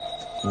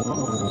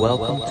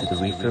Welcome to the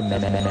Reefer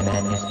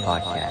Madness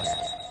Podcast.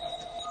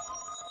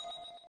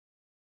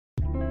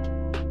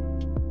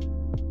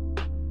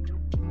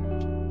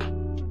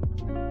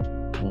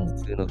 普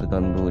通の普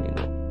段通りの。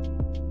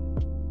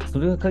そ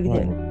れが鍵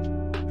だよ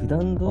ね。普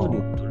段通り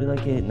をどれだ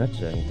けナ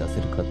チュラルに出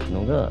せるかっていう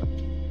のが、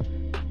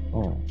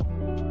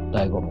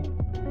醍醐味。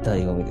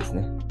醍醐味です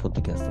ね。ポッド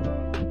キャストの。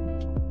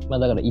まあ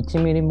だから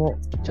1ミリも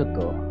ちょっ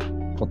と、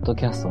ポッド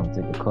キャストにつ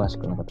いて詳し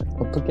くなかった。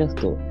ポッドキャス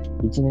ト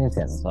1年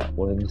生のさ、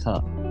俺に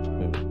さ、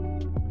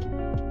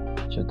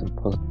ちょっと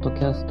ポッドキ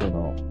ャスト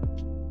の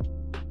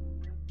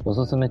お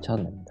すすめチャ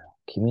ンネルみたいな。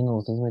君の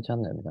おすすめチャ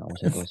ンネルみたいなの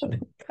教えてほしい。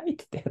書い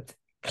てたやつ。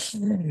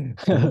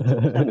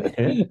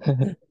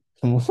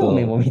もう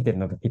メモ見てる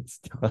のかいつ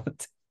って分かっ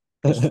て。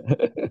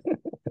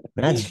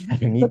ナチュラ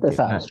ルにだって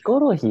さ、ヒコ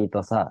ロヒーと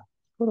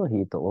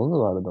オズ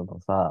ワルドの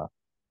さ、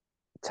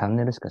チャン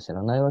ネルしか知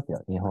らないわけ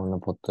よ。日本の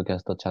ポッドキャ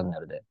ストチャンネ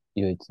ルで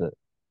唯一聞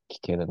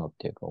けるのっ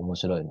ていうか面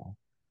白いの。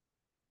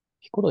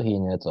ヒコロヒー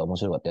のやつは面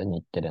白かったよ、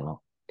日テレ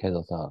の。け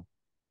どさ、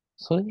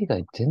それ以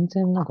外全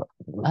然なんか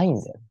ないん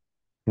だよ。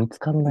見つ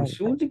かんない。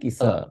正直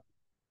さ、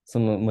ヒコ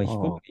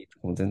ロヒーと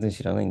かも全然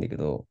知らないんだけ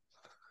ど、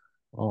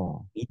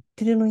日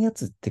テレのや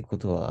つってこ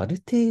とは、ある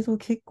程度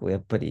結構や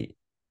っぱり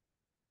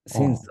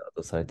センサー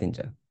とされてん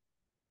じゃん。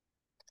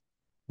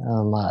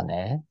まあ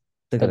ね。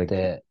だから、だっ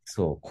て、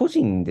そう、個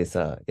人で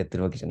さ、やって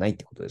るわけじゃないっ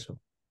てことでしょ。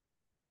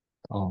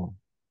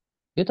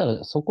言った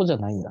らそこじゃ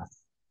ないんだ。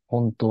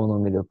本当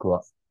の魅力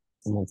は。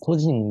もう個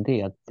人で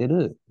やって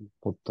る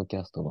ポッドキ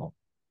ャストの、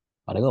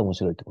あれが面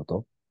白いってこ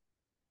と？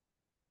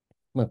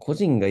まあ、個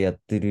人がやっ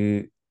て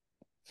る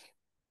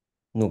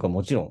のが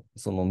もちろん、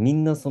み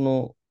んな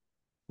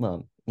まあ、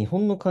日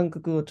本の感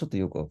覚はちょっと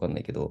よくわかんな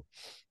いけど、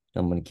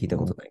あんまり聞いた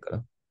ことないか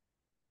ら。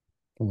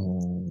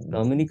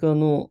アメリカ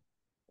の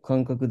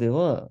感覚で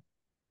は、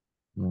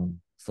例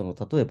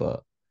え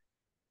ば、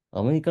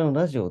アメリカの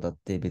ラジオだっ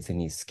て別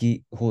に好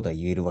き放題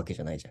言えるわけ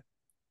じゃないじゃ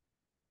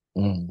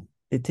ん。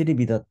で、テレ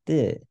ビだっ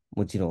て、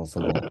もちろん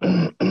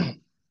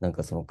なん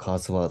かカー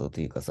スワード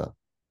というかさ、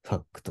ファ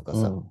ックとか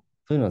さ、そ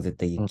ういうのは絶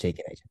対言っちゃい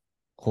けないじゃん。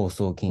放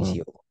送禁止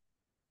用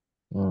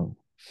語。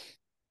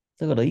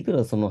だから、いく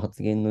らその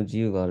発言の自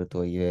由があると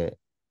はいえ、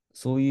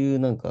そういう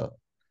なんか、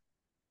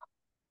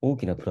大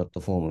きなプラット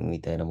フォーム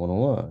みたいなも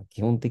のは、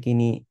基本的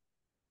に、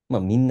ま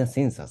あみんな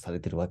センサーされ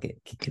てるわけ、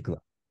結局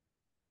は。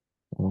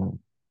規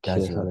ラ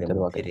制されてるジオで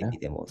もわけね。テレビ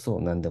でも、そ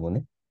う、なんでも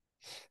ね。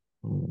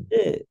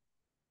で、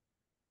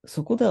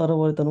そこで現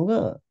れたの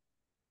が、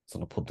そ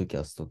のポッドキ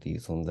ャストという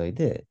存在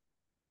で、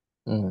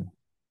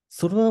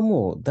それは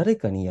もう誰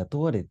かに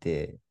雇われ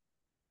て、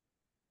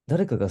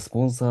誰かがス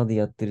ポンサーで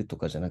やってると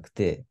かじゃなく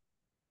て、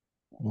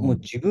もう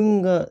自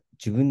分が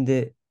自分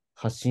で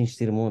発信し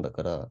てるものだ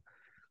から、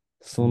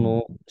そ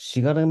の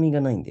しがらみが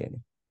ないんだよね。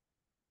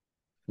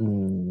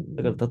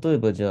だから例え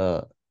ばじゃ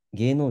あ、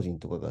芸能人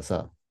とかが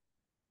さ、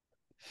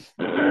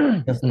キ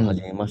ャスト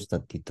始めましたっ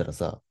て言ったら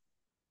さ、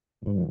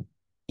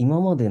今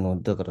まで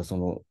の、だから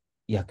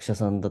役者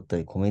さんだった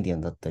り、コメディア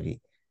ンだった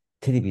り、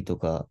テレビと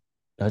か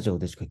ラジオ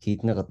でしか聞い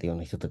てなかったよう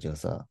な人たちが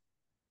さ、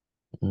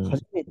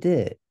初め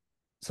て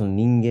その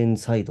人間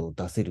サイドを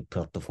出せるプ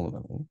ラットフォームな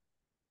のね。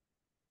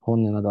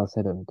本音が出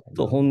せるみたいな。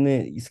そう、本音、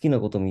好きな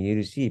ことも言え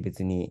るし、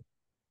別に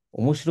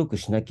面白く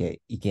しなきゃ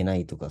いけな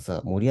いとか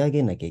さ、盛り上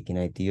げなきゃいけ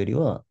ないっていうより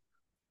は、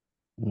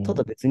た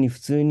だ別に普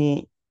通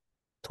に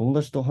友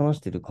達と話し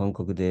てる感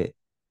覚で、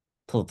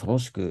ただ楽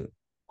しく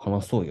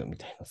話そうよみ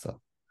たいなさ、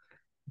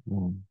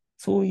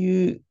そう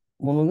いう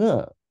もの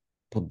が、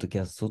ポッドキ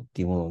ャストっ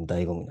ていうものの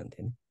醍醐味なんだ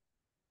よ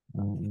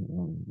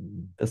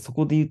ね。そ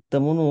こで言った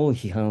ものを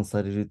批判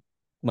される。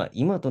まあ、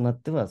今となっ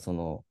ては、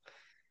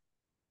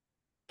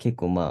結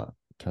構まあ、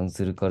キャン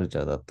セルカルチ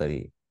ャーだった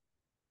り、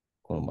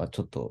まあ、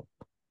ちょっと、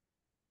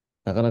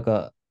なかな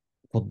か、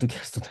ポッドキャ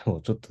ストでも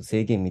ちょっと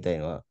制限みたい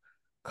のは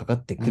かか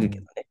ってくる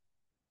けどね。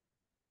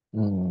ポ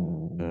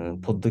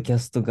ッドキャ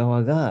スト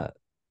側が、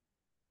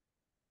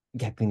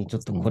逆にちょ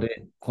っと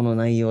この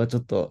内容はちょ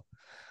っと、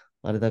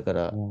あれだか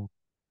ら、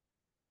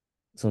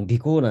その備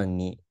考欄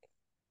に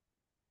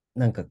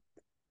なんか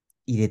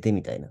入れて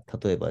みたいな。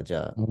例えばじ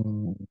ゃあ、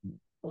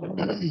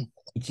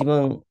一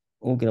番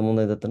大きな問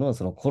題だったのは、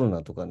そのコロ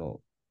ナとか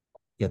の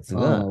やつ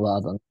が、ワ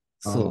ードね。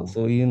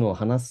そういうのを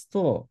話す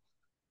と、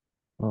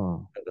うん。な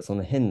んかそ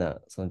の変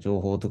なその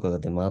情報とかが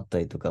出回った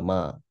りとか、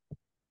まあ、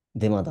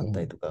デマだっ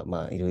たりとか、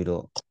まあ、いろい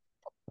ろ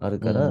ある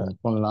から、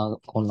こんな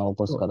起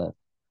こすそうから、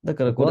だ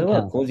からここはこれ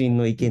はキャンセル。個人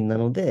の意見な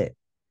ので、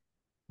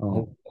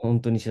もうん。う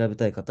本当に調べ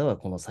たい方は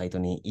このサイト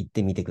に行っ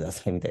てみてくだ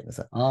さいみたいな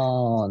さ。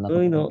なんか、そ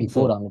ういうの、備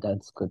考欄みたい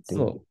に作って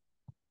る。そ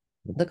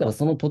う。だから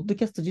そのポッド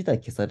キャスト自体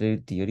消される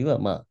っていうよりは、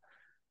ま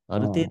あ、あ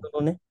る程度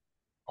のね、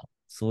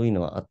そういう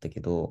のはあったけ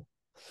ど、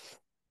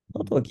あ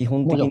とは基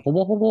本的にもうじゃあ、ほ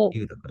ぼほぼ自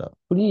由だから。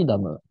フリーダ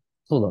ム。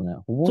そうだね。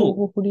ほぼほ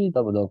ぼそう、フリー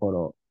ダムだか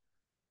ら、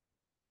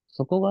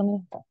そこが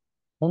ね、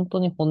本当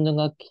に本音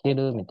が聞け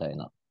るみたい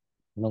な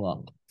のが、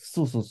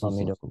そうそうそまあ、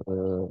魅うそうそ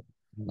う。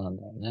力なん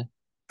だよね。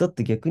だっ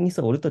て逆に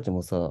さ、俺たち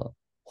もさ、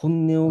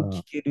本音を聞う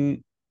ん。け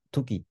る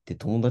時って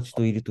友達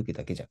といる時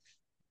だけじゃん。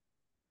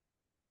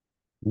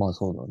まあ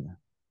そうだね。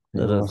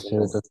だからそ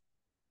の、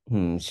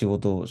と仕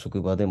事、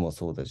職場でも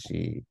そうだ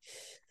し、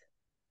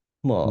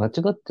ま間違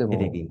あ、っても テ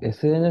レビも。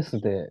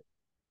SNS で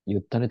言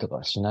ったりとか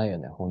はしないよ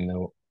ね、本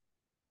音を。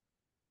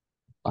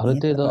あるい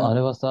や、程度あ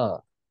れは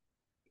さ、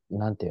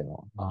なんていう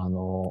の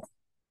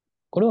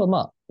これはま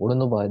あ、俺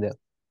の場合だよ。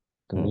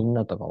みうん、ん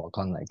なとかわ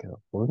かんないけ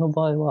ど、俺の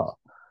場合は、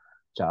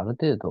じゃあある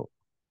程度、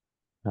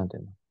なんてい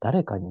うの、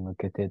誰かに向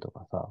けてと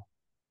かさ、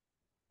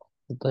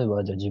例え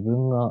ばじゃあ自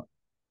分が、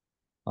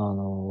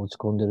落ち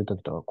込んでる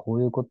時とか、こ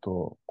ういうこと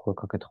を声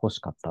かけて欲し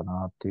かった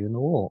なっていう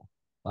のを、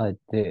あえ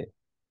て、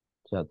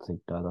じゃあツイッ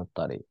ターだっ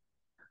たり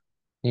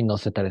に載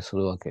せたりす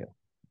るわけよ。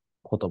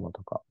言葉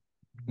とか。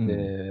うん、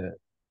で、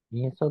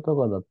インスタと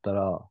かだった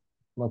ら、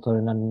まあそ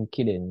れなりに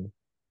綺麗に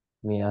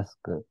見やす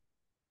く、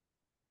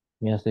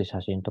見やすい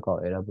写真とか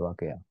を選ぶわ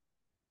けやん。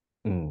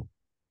うん、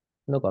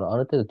だからあ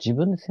る程度自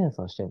分でセン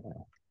サーしてるの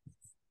よ。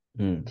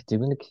うん、自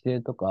分で規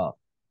制とか、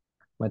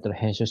まあ、やったら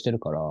編集してる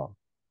から、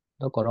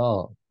だから、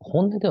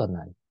本音では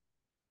ない。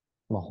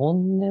まあ、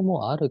本音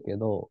もあるけ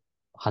ど、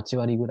8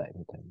割ぐらい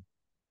みたいな、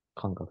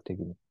感覚的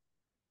に。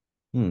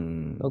う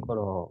ん。だか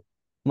ら、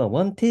まあ、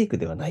ワンテイク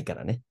ではないか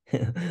らね。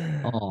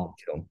あもあ、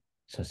ちろん、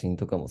写真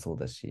とかもそう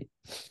だし。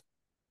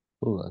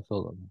そうだね、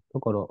そうだね。だ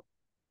から、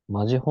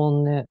マジ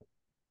本音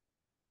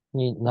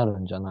になる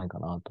んじゃないか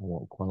なと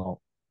思う。こ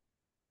の、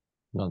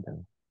なんていう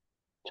の、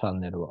チャン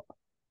ネルは。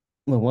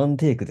まあ、ワン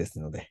テイクです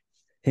ので、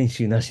編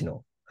集なし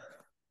の。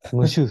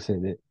無修正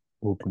で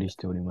お送りし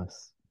ておりま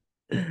す。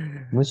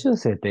無修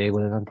正って英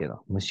語でなんていう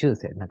の？無修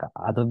正。なんか、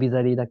アドビ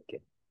ザリーだっ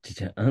け？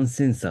アン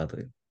センサード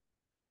よ。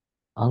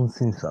アン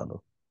センサー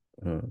ド。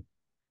うん。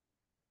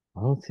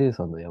アンセン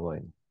サードやば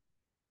いね。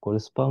これ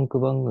スパン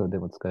ク番組で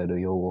も使える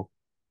用語。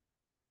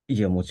い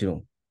や、もちろ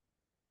ん。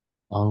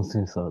アンセ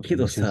ンサード、け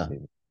どさ、無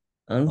修正。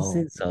アンセ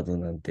ああ。ンサード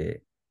なん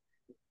て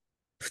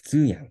普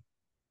通やん。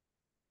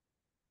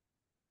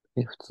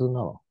普通な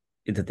の？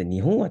だって日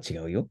本は違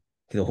うよ。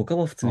けど他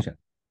は普通あ、じゃん。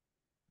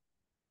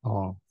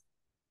あ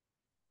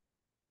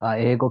あ、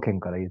英語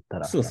圏から言った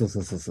ら。そうそうそ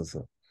うそうそうそ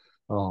う。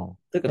うん。なん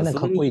だからそれか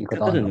かっこいい言いに引っか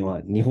か方あんの？るの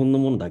は日本の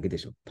ものだけで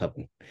しょ、多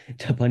分。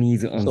ジャパニー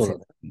ズアンセンサーそうだ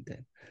ね。みたい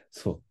な。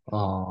そ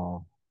あ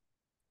あ。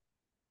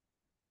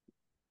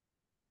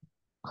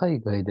海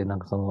外でなん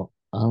かその、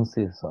アン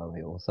センサ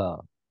ーを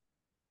さ、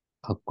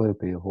かっこよ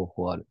く言う方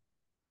法ある？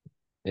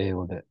英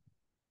語で。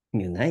う。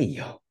いや、ない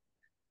よ。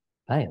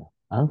ないの？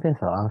アンセン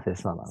サーはアンセン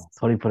サーなの？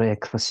トリプル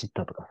X シッ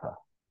タとかさ。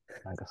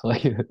なんかそう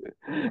いう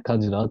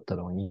感じのあった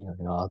のもいいの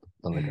になと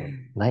思ったんだけ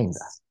ど。ないんだ。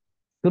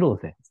作ろう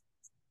ぜ。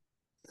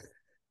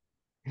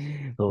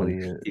そまあ、なんう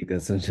いうていうか、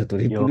そのじゃト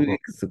リプル 用語。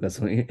X とか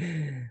そういう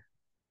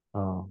う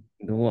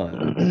ん。のは、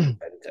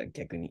じゃあ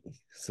逆に、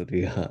そ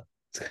れが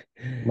使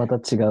え、また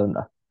違うん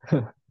だ。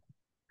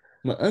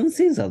まあ、アン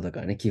センサーだ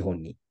からね、基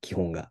本に、基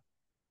本が。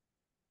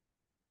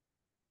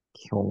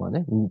基本は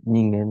ね、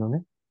人間の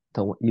ね、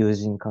友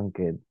人関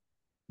係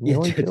いや、違に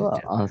おいてう違う違う。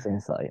はアンセ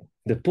ンサーよ。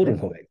で、ポルえ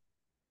ノがいい。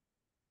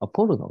あ、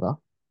ポルノが？あ、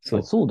そ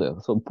う。そうだよ。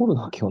そう、ポル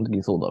ノは基本的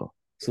にそうだろ。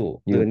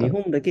そう。だから日言うた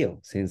ら。本だけよ、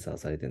センサー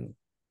されてる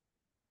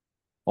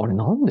の。あれ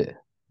なんで？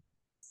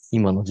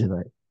今の時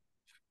代。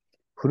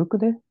古く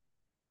ね？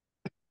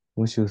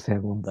無修正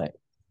問題。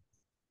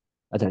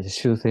あ、じゃあ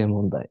修正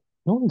問題。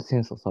なんでセ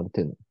ンサーされ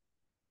てんの？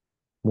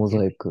モい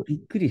や、ザイク。びっ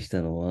くりし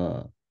たの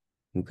は、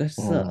昔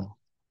うさ、ん。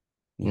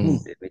日うん。本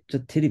ってめっちゃ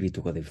テレビ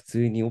とかで普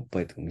通におっ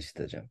ぱいとか見せ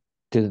てたじゃん。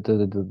出た。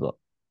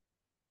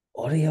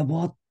あれや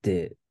ばっ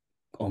て、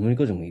アメリ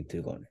カ人も言って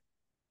るからね。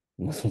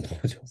まあ、その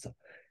当時はさ。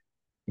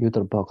言うた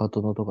らバカ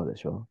殿とかで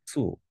しょ？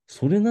そう。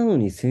それなの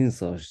にセン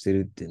サーして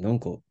るって、なん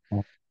か、うん。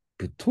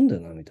ぶっ飛んだ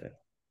よな、みたい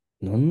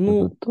な。何ぶっ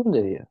の、飛ん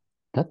でるよ。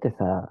だって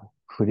さ、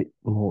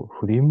もう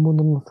不倫も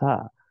のの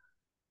さ、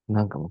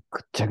なんかもうぐ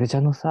っちゃぐち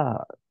ゃの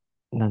さ、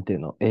なんていう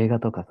の、映画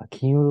とかさ、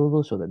金曜ロー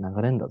ドショーで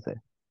流れんだぜ。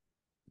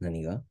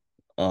何が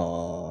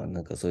ああー、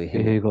なんかそういう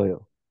変な、映画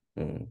よ。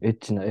うん。エッ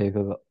チな映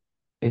画が、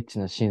エッチ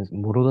なシー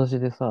ン、もろ出し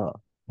でさ、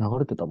流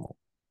れてたも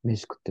ん。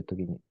飯食ってる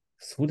時に。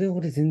それ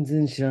俺全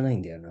然知らない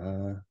んだよ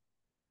な。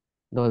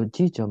だから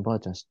じいちゃんばあ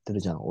ちゃん知ってる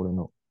じゃん、俺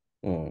の。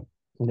うん。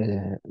で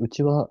ね、う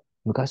ちは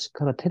昔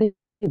からテレ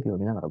ビを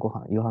見ながら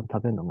夕飯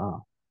食べるの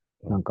が、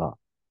うん。なんか、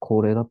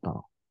恒例だった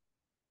の。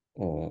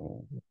う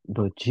ん。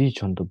だからじい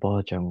ちゃんとば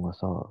あちゃんが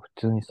さ、普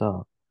通に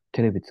さ、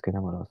テレビつけ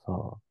ながら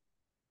さ、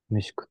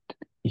飯食って、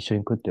一緒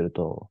に食ってる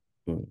と、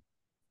うん。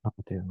な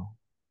んていうの、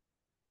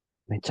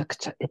めちゃく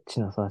ちゃエッ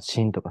チなさ、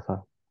シーンとか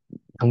さ、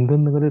ガンガ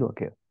ン流れるわ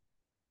けよ。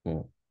う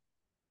ん。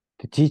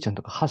で、じいちゃん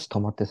とか箸止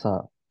まって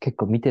さ、結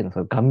構見てんの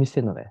さ、ガン見し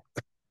てんのね。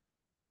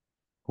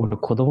俺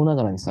子供な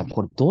がらにさ、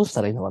これどうし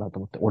たらいいのかなと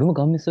思って、俺も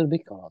ガン見するべ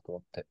きかなと思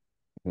って。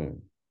う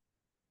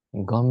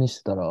ん。ガン見し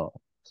てたら、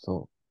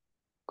そう、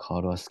カ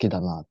ールは好き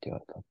だなって言わ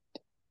れた。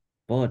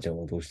ばあちゃん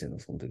はどうしてんの、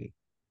その時。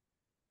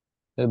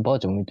ばあ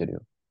ちゃんも見てる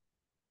よ。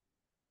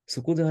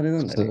そこであれ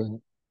なんだね。普通に。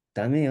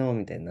ダメよ、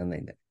みたいになんな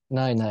いんだ。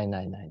ない。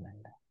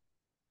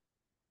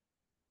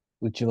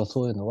うちは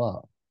そういうの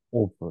は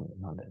オープ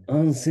ンなんだよね。ア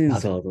ンセンな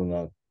ぜ？サード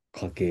な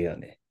家系や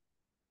ね。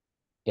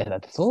いや、だっ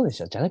てそうで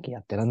しょ。じゃなきゃや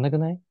ってらんなく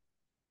ない？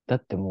だっ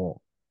て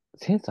もう、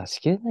センサーし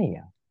きれない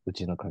やん。う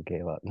ちの家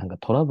系は。なんか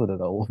トラブル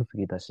が多す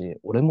ぎたし、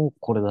俺も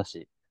これだ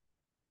し、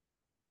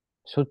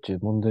しょっちゅう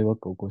問題ばっ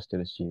か起こして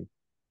るし、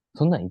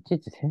そんなんいちい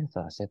ちセン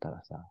サーしてた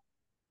らさ、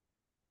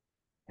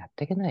やっ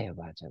ていけないよ、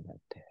ばあちゃんだっ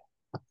て。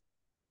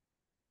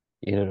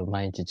いろいろ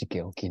毎日事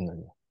件起きんの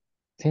に。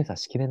センサー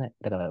しきれない。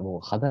だからも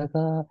う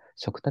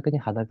食卓に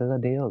裸が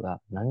出ようが、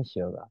何し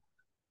ようが、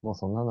もう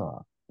そんなの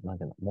は、なん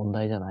ていうの、問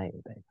題じゃない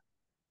みたいな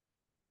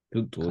ち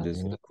ょっと俺、感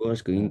じに。それ詳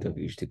しくイうん。ンタ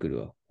ビューしてくる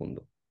わ、今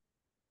度。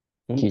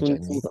本当に聞いちゃう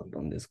に。そうだった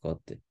んですかっ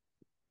て。い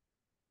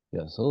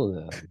や、そう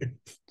だよ。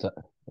ざ、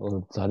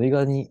俺ザリ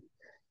ガニ、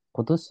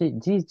今年、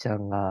じいちゃ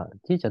ん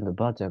と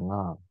ばあちゃん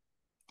が、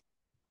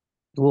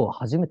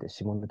初めて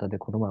下ネタで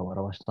この前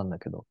笑わしたんだ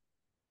けど、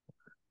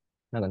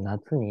なんか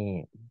夏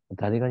に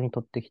ザリガニ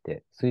取ってき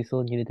て、水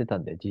槽に入れてた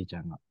んだよ、じいち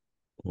ゃんが。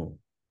うん。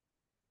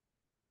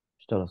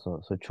したらさ、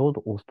それちょう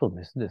どオスと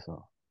メスで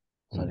さ、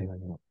うん。ザリガ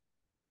ニの。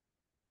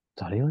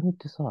ザリガニっ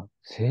てさ、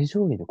正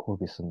常位で交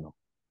尾すんの。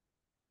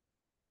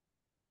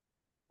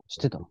知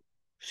ってた？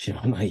知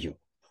らないよ。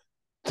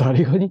ザ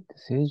リガニって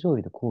正常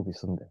位で交尾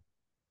すんだよ。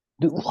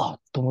で、うわーっ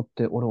と思っ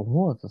て、俺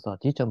思わずさ、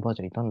じいちゃんばあ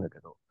ちゃんいたんだけ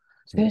ど、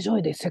うん。正常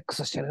位でセック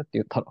スしてるって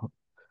言ったの。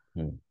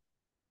うん。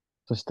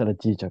そしたら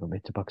じいちゃんがめ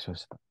っちゃ爆笑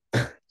してた。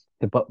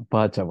で、ば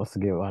あちゃんもす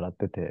げえ笑っ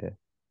てて、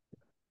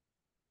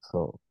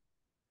そう、っ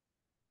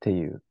て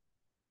いう。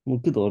も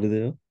うけどあれだ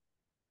よ。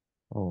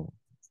うん。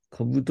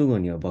カブトガ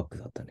ニはバック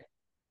だったね。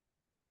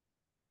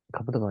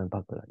カブトガニバ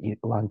ックだ。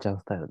ワンチャン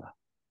スタイルだ。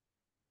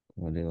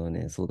あれは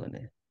ね、そうだ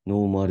ね。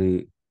ノーマ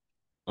ル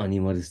ア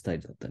ニマルスタイ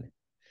ルだったね。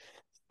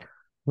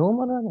ノー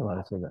マルアニマ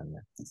ルそうだよ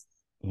ね。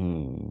う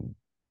ん。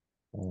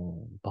う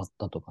ん。バッ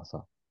タとか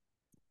さ。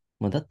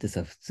まあだって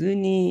さ、普通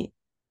に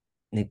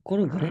寝っ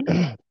転がれ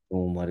ない。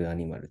ノーマルア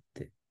ニマルっ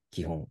て。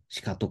基本。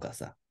鹿とか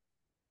さ。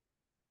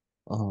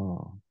ああ。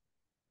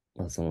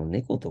まあその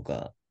猫と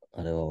か、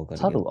あれはわか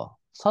るけど。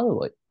猿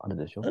はあれ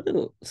でしょ？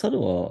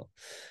猿は、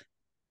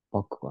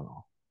バックか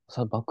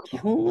な？バックか。基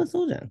本は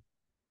そうじゃん。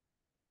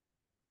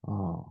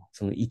ああ。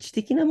その位置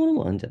的なもの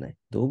もあるんじゃない？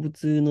動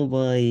物の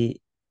場合、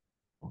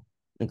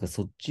なんか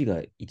そっち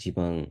が一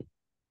番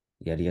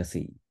やりやす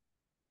い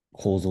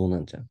構造な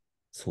んじゃん。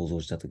想像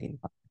したときに。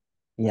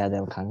いや、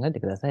でも考えて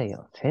ください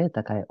よ。背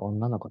高い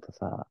女の子と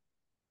さ、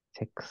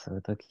セックスす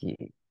ると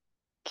き、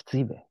きつ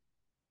いべ。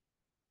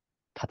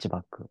タッチバ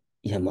ック。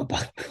いや、まあバ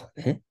ックは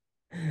ね。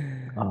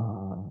あ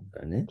あ、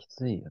だからね。き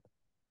ついよ。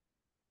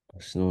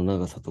足の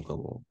長さとか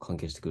も関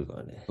係してくるか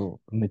らね。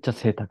そう。めっちゃ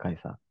背高い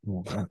さ。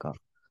もうなんか、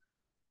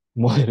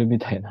モデルみ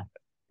たいな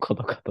子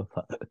とかと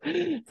さ、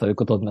そういう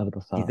ことになる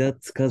とさ、膝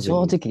つかずに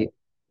正直、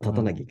立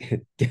たなきゃうん、いけない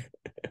って。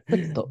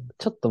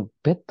ちょっと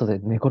ベッドで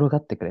寝転が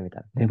ってくれみた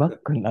いな。寝バッ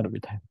クになるみ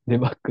たいな。寝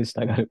バックし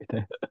たがるみた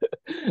いな。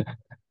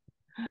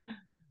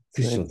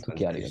そういうクッションって感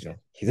じ、クッション。時あるよね。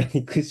膝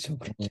にクッション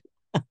が。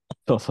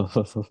うん、そう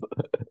そうそうそう。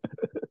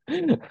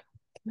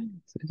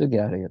そういう時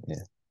あるよ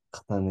ね。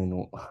硬め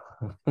の。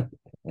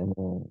う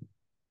ん。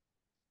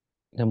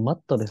でもマッ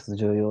トレス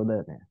重要だ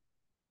よね。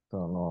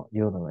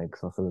夜のエク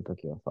サすると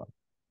きはさ。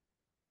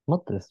マ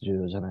ットレス重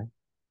要じゃない？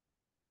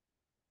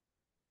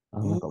な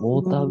んかウ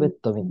ォーターベッ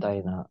ドみた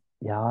いな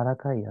柔ら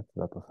かいやつ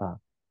だとさ、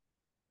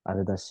あ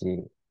れだ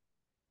し、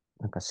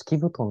なんか敷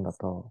布団だ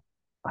と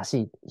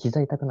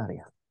膝痛くなる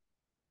やん。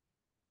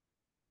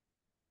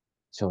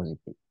正直。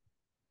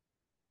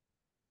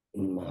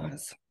まあ、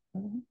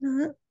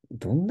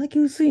どんだけ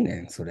薄い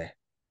ねん、それ。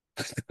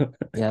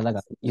いや、だ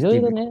から、いろ敷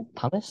布いろね、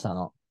試した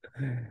の。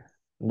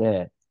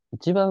で、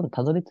一番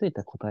たどり着い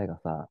た答えが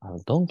さ、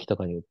ドンキと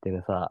かに売って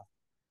るさ、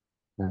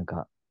なん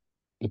か、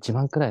一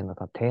番くらいの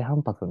さ、低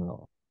反発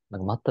の、な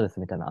んかマットレス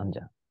みたいなのあんじ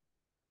ゃん。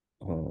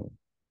団。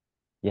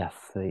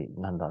安い、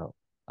なんだろ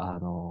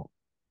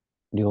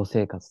う。寮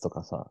生活と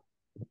かさ、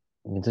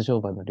水商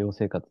売の寮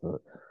生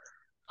活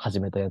始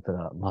めたやつ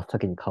が真っ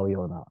先に買う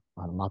ような、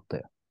マット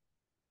や。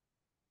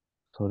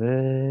そ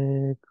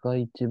れが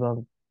一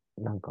番、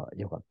なんか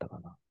良かったか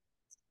な。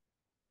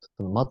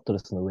そのマットレ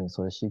スの上に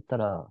それ敷いた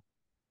ら、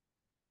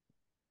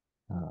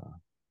うん、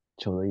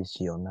ちょうどいい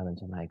仕様になるん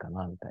じゃないか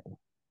な、みたいな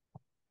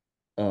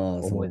あ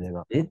あ、その、思い出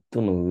が。ベッ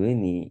ドの上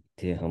に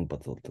低反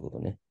発をってこと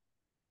ね。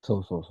そ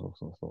うそうそう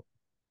そうそ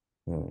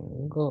う。う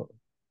ん。そ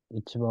れが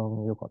一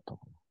番良かったか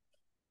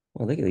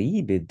まあ、だけど、い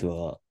いベッド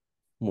は、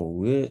も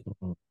う上、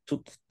な。うん。ちょ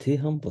っと低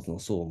反発の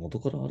層元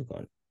からあるか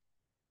らね。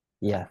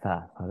いや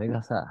さ、それ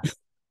がさ、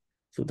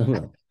それダメ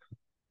なの？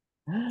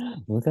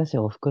昔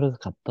お袋が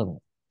買った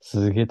の。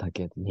すげえ高い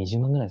やつ。20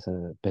万ぐらいす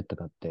るベッド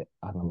買って、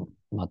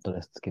マット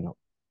レス付きの。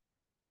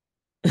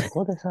そ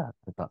こでさ、や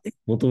っぱ、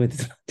求めて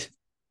たって。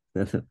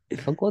なんだ。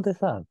そこで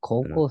さ、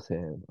高うん。校生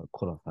の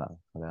頃さ、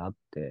それあっ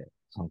て、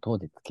その当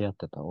時付き合っ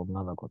てた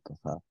女の子と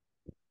さ、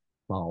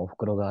まあお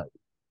袋が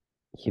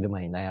昼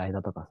間いない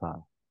間とか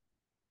さ、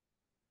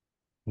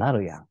な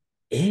るやん。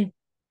え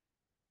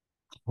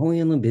母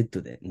親のベッ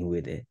ドの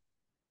上で。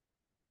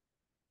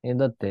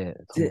だって、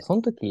ぜ、そ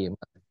の時、ま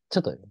あちょ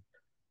っと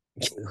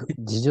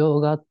事情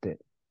があって、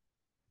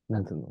な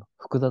んつうの、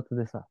複雑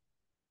でさ、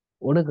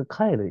俺が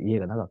帰る家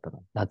がなかった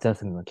の。夏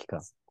休みの期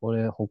間。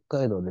俺、北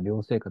海道で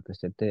寮生活し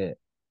てて、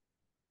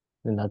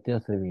で、夏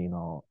休み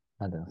の、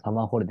なんていうの、サ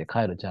マーホリデ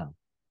ー帰るじゃん。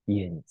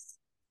家に。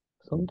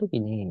その時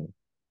に、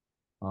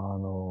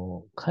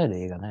帰る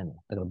家がないの。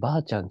だからば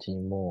あちゃん家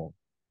にも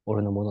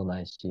俺のもの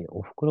ないし、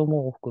お袋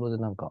もお袋で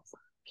なんか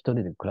一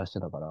人で暮らして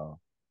たから、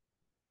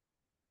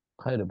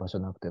帰る場所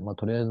なくて、まあ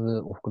とりあえず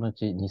お袋ん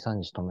家2、3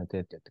日泊めて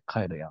って言って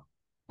帰るやん。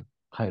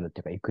帰るって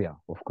いうか行くや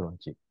ん、お袋ん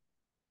家。っ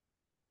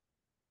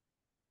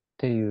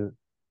ていう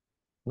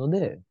の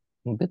で、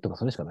もうベッドが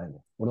それしかないの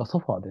よ。俺はソ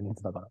ファーで寝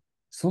てたから。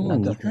その2、3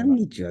夏休みは。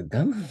日は我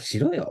慢し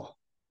ろよ。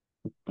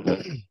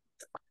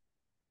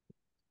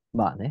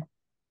まあね。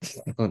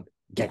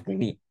逆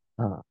に。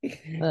うん。だか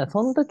ら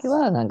その時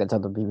はなんかちょ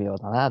っと微妙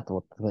だなと思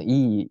って、その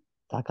いい、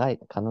高い、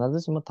必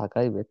ずしも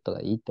高いベッド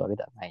がいいってわけ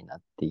ではないな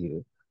ってい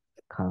う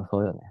感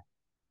想よね。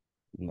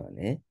まあ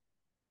ね。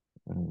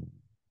うん。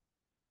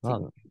ま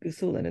結あ、局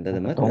そうだね。だって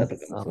なんか枕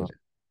とかもそうじ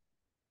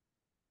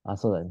あ、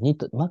そうだね。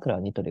枕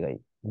はニトリがいい。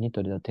ニ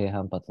トリの低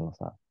反発の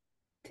さ、ゃん。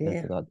低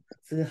やつが、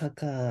圧派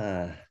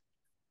か。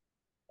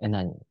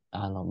何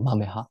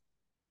豆派。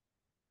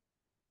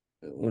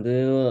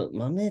俺は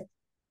豆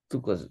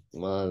とか、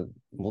まあ、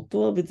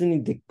元は別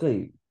にでっか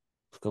い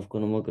ふかふか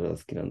の枕が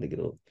好きなんだけ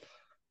ど、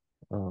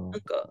うん。な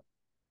んか、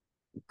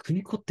組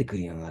み凝ってく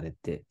るやん、あれっ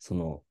て。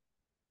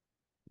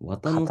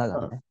綿のさ、型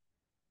がね。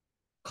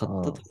買っ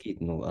たうん。時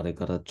のあれ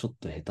からちょっ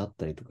とへたっ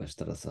たりとかし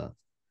たらさ、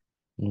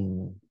う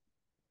ん。だ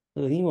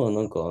から今は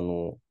なんか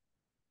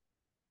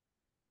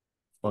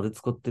あれ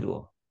使ってる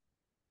わ。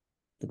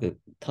なんか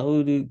タ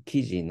オル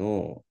生地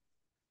の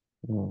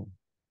うん。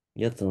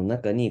やつの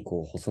中に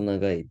こう細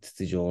長い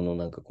筒状の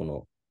なんか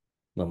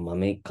まあ、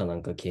豆かな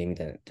んか系み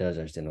たいなジャラジ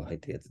ャラしてるのが入っ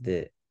てるやつ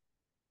で、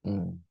う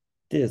ん。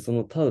で、そ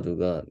のタオル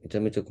がめち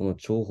ゃめちゃこの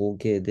長方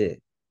形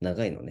で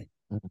長いのね。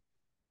うん。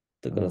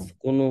だからそうん。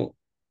この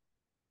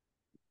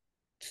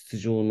筒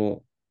状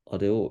のあ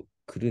れを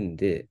くるん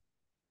で、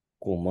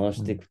こう回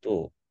していうん。く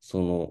と、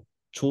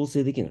調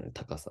整できるのね、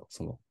高さ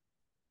を。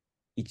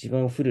一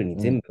番フルにうん。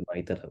全部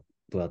巻いたら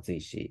分厚い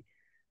し、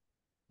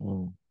う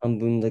ん。半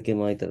分だけ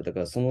巻いたら、だ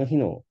からその日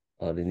の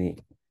あれ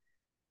に、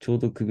ちょう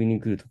ど首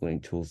に来るところ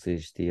に調整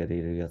してやれ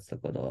るやつだ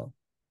から、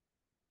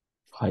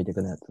ハイテ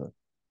クのやつ。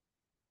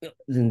いや、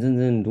全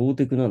然ロー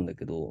テクなんだ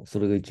けど、そ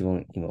れが一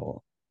番今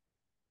は。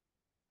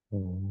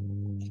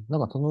な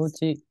んかそのう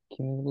ち、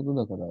君のこと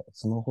だから、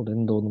スマホ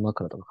連動の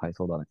枕とか買い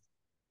そうだね。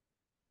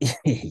いや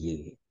いや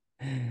い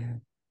や、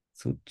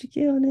そっち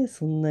系はね、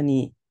そんな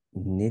に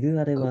寝る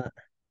あれくは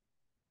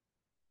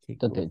結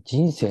構、だって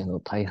人生の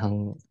大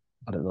半、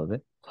あれだ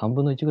ぜ。3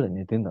分の1ぐらい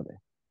寝てんだぜ。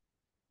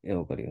いや、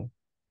わかるよ。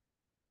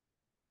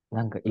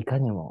なんかいか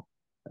にも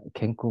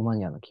健康マ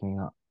ニアの君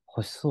が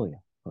欲しそうや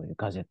ん。そういう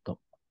ガジェット。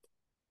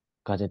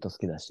ガジェット好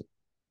きだし。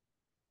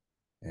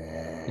意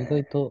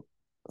外と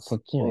そ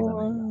っちにはいかそ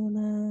うないん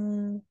だ。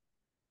な、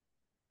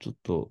ちょっ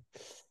と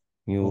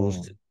見下ろし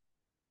うん。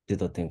て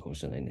た点かも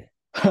しれないね。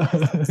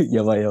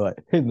やばいやばい。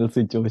変なス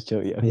イッチ押しちゃ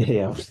うやん。いやい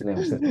や、押してない、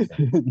押してない、押し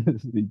てない。変な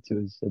スイッチ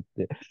押しちゃっ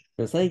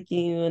て。最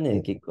近はね、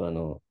え、結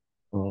構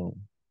うん。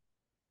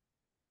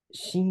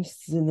寝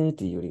室で寝る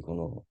というより、うん。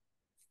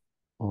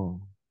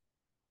部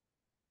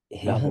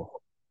屋、ラボ。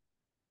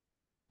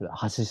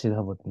ハシシ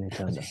ラボって寝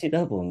ちゃうんだ。私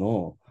ラボ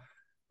の、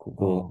こ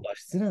こ、うん。和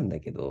室なんだ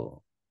け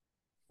ど、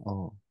う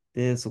ん。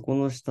で、そこ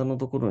の下の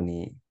ところ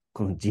に、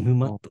このジム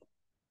マうん。ット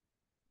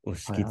を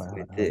敷きはいはいはい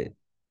はい。詰めて、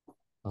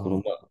うん。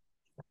まあ、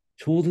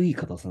ちょうどいい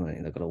硬さなん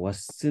や。だから和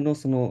室の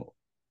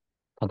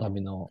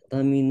畳の。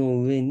畳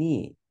の上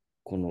に、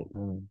この、う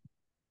ん。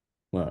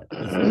まあ、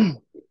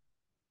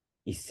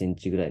1セン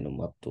チぐらいの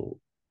マット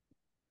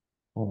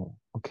を、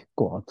うん。結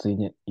構厚い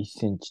ね。1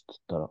センチって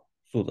言ったら。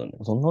そうだね。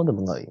そんなで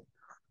もない。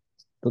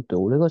だって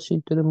俺が敷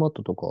いてるマッ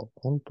トとか、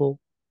ほんと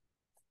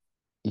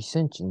1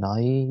センチ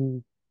な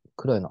い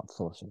くらいの厚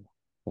さだしね。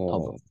多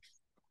分。ああ、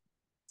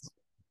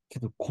け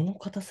ど、この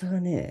硬さ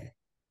がね、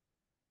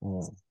う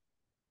ん。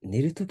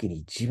寝るときに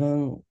一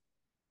番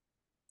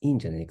いいん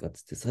じゃねえかっ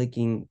つって、最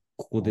近、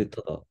ここうん。で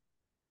ただ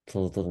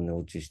寝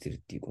落ちしてるっ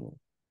ていう、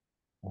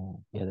うん。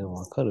いや、でも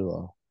わかる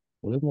わ。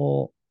俺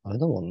も、あれ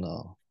だもんな。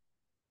や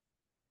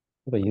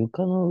っぱ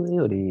床の上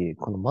より、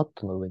このマッ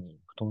トの上に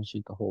布団敷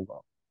いた方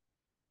が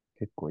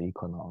結構いい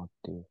かなっ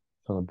ていう。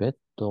そのうん、ベッ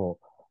ド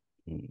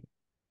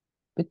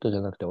じ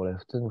ゃなくて俺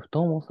普通に布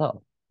団もさ、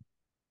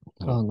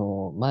う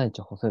ん、毎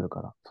日干せる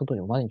から、外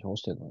にも毎日干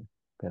してるのよ。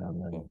ベラン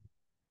ダに。うん。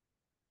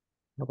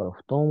だから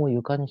布団を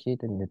床に敷い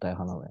て寝たい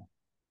派なのよ。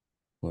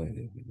はいはい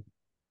は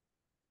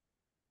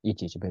い。い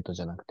ちいちベッド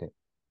じゃなくて。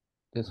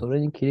で、そ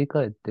れに切り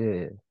替え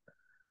て、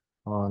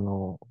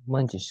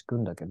毎日敷く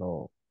んだけ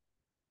ど、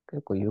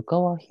結構床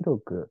は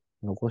広く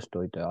残して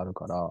おいてある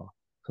から、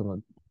その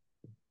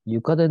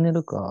床で寝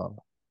るか、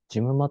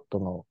ジムマット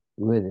の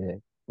上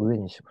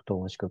に布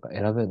団を敷くか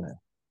選べるの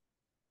よ。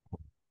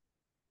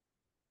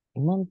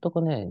今んと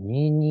こね、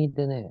22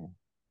でね、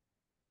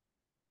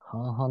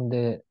半々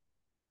で、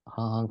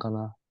半々か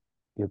な。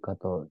床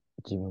と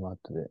ジムマッ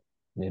トで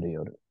寝る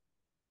夜。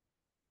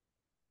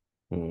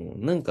う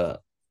ん、なん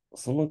か、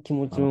その気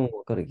持ちも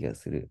わかる気が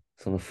する。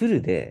そのフ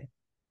ルで、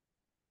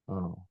う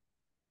ん。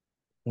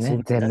それ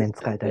ね、全に慣れちゃ面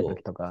使いたい時う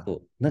と、とか。そ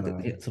う、なんか、い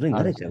や、うん。それに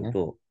慣れあるしね。ちゃう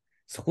と、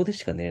そこで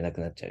しか寝れな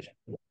くなっちゃうじゃ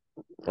ん。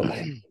わか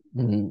る。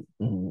うん。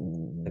う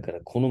ん。だか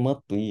ら、このマ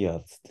ットいいや、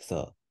つって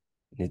さ、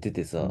寝て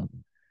てさ、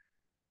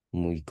う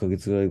ん。もう1ヶ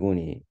月ぐらい後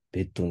に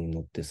ベッドに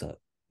乗ってさ、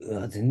う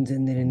わ、全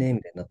然寝れねえ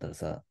みたいになったら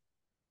さ、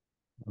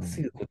うん。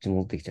すぐこっち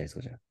戻ってきちゃいそ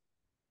うじゃん。だか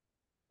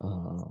う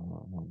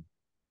ん。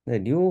ら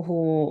両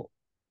方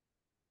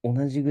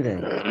同じぐらい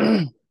にし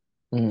と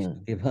う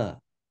ん。け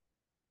ば、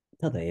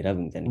ただ選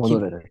ぶみたいな気分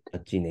で、戻れるって。あ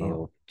っち寝よう、う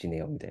ん。こっち寝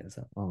ようみたいな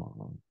さ。う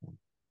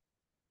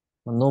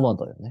ん。ノマ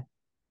ドよね。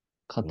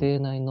家うん、庭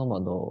内ノ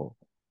マド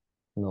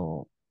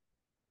の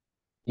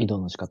移動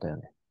の仕方よ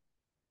ね。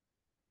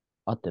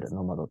合ってる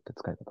ノマドって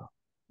使い方。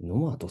ノ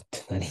マドっ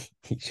て何？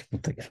一緒思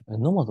ったけど。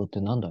ノマドっ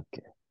てなんだっ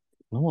け？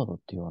ノマドっ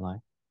て言わな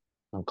い？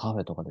なんかカフ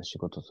ェとかで仕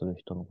事する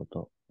人のこ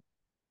と。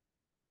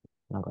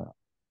なんか、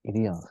い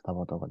るやん、スタ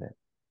バとかで。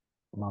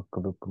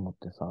MacBook 持っ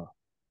てさ、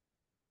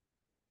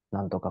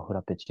なんとかフ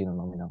ラペチー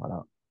ノ飲みなが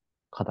ら、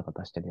カタカ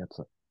タしてるや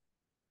つ。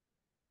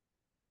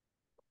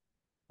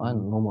ああいう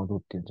のうん、ノマドっ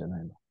て言うんじゃ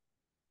ないの？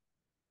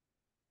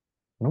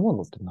ノマ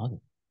ドって何？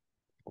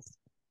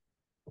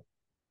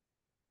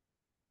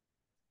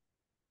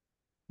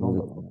なんだ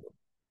ろうね。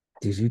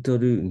デジタ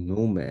ル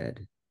ノマ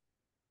ド。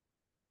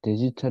デ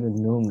ジタル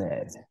ノマド。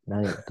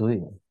どういう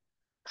意味？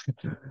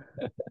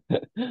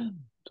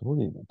ど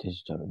ういう意味デ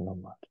ジタルノ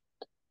マデ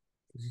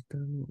ジタ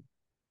ル、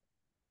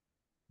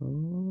あー、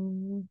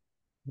な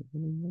るほ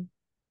どね。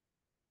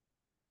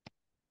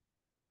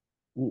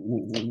ド。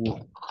お。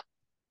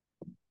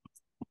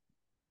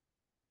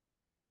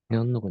部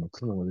屋の中に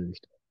雲が出て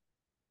きた。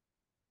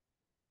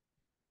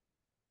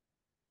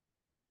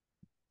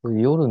こ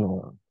れ夜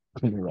の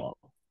雲は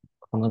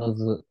必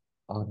ず、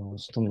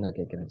仕留めなき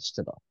ゃいけないって知っ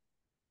てた？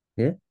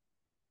え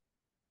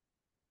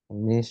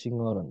迷信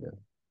があるんだよ。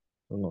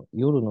その、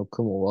夜の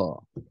雲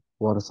は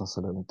悪さ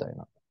するみたい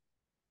な。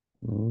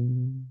うー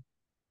ん。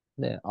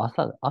で、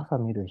朝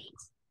見る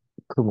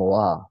雲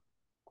は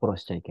殺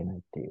しちゃいけない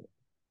っていう。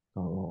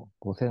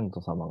ご先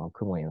祖様が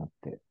雲になっ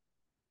て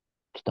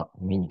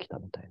見に来た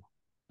みたいな。だ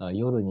から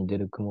夜に出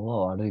る雲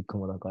は悪い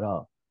雲だか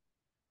ら、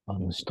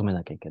仕留め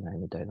なきゃいけない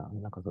みたいな。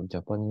なんかそのジ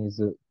ャパニー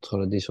ズト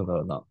ラディショナ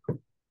ルな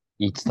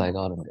言い伝え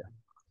があるんだよ。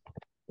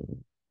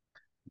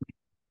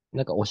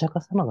なんかお釈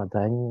迦様が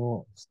罪人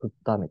を救っ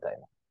たみたい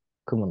な。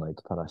雲の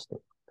糸垂らして。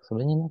そ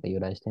れになんか由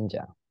来してんじ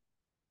ゃん。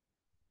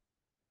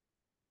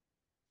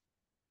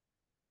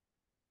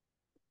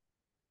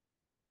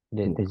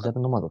で、もうか、デジタル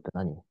ノマドって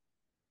何？なんか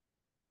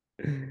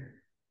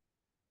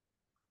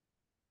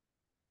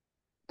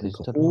デジ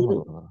タルノマ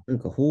ドだな。なん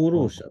か放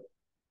浪者。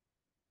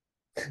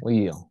うん。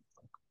いいや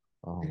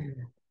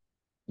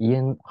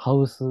ん。ハ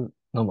ウス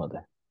ノマド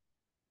や。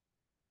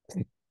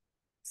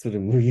それ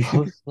無遊、ハ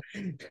ウス、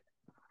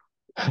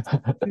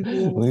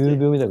無遊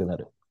病みたくな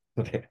る。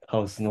それ、ハ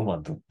ウスノマ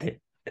ドっ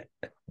て、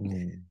う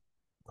ん。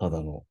た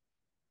だの。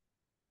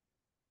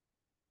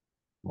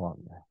まあ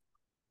ね。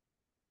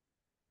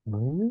無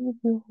遊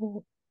病、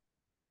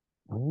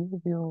無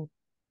遊病。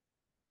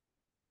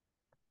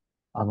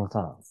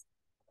さ、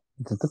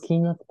ずっと気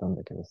になってたん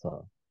だけど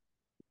さ、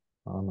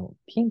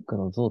ピンク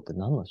の像って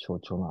何の象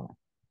徴なの？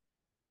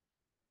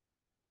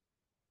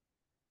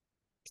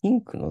ピ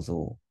ンクの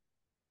像。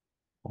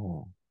う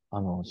ん。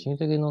親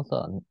戚の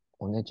さ、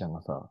お姉ちゃん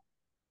がさ、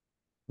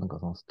なんか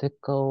そのステッ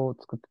カーを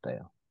作ってた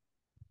よ。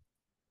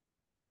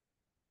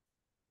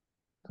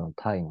その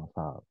タイの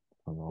さ、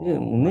お前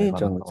姉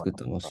ちゃんが原川作っ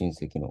たの？とかさ。親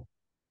戚の。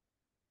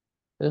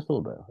そ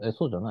うだよ。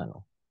そうじゃない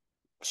の？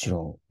知ら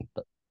ん。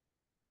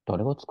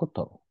誰が作っ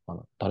たの？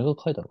誰が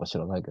書いたのか知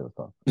らないけど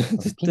さ、なんか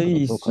絶ピ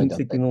ンクの像書い対親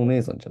てあったよ。戚のお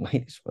姉さんじゃな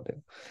いでしょ、あれ。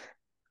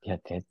いや、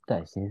絶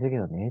対親戚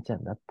の姉ちゃ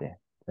んだって。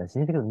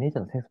親戚の姉ちゃ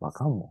んのセンスわ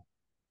かんも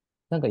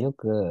ん。なんかよ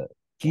く、部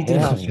聞いて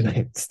るかもしれない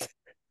屋あんじゃん。よつって。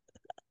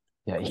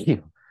いや、いい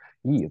よ。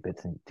いいよ、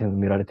別に。手を埋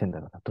められてん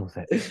だから、どう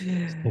せ。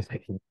親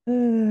戚に。うー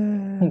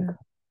ん。なんか、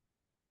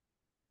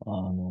あ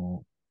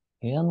の、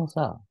部屋の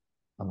さ、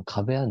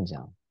壁あんじ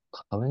ゃん。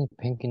壁に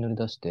ペンキ塗り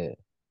出して、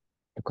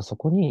なんかそ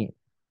こに、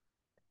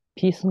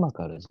ピースマー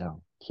クあるじゃ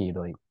ん。黄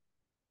色い。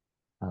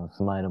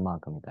スマイルマー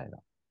クみたいな。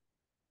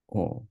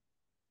うん。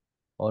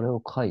あれ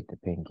を書いて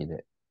ペンキ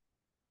で、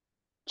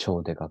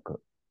超でか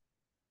く。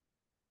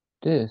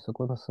で、そ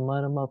このスマ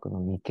イルマークの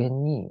眉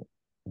間に、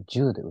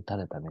銃で撃た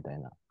れたみた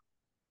いな、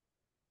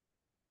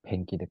ペ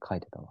ンキで書い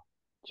てたわ。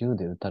銃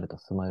で撃たれた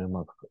スマイル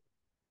マーク、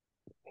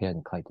部屋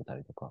に書いてた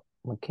りとか。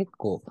まあ、結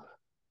構、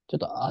ちょっ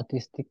とアーテ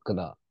ィスティック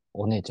な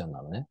お姉ちゃん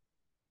なのね。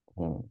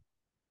うん。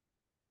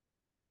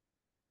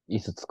椅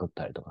子作っ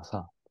たりとか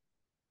さ。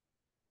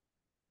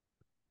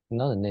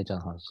なんで姉ちゃん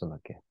の話したんだっ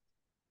け？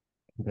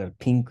だから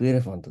ピンクエ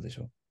レファントでし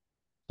ょ。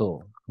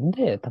そう。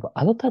で、多分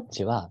あのタッ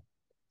チは、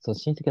その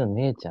親戚の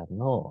姉ちゃん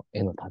の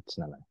絵のタッ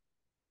チなのよ。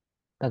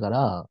だか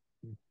ら、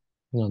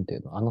なんてい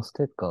うの、あのス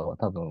テッカーは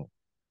多分、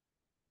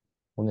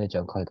お姉ち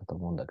ゃん描いたと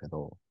思うんだけ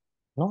ど、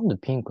なんで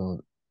ピンクの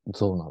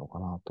像なのか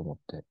なと思っ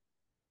て。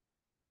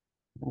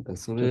なんか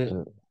それ、ち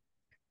ょっと、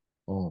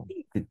うん。ピ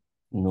ンク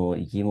の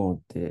生き物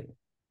って、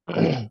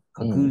架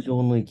うん。空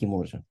上の生き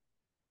物じゃん。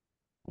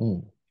う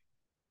ん。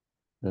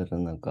だか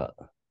らなんか、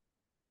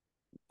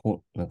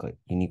なんか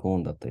ユニコー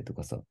ンだったりと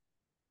かさ。だ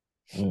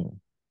うん。か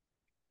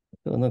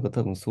らなんか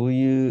多分そう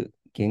いう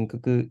幻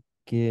覚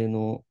系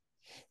の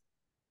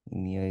意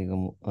味合いが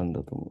もあるん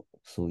だと思う。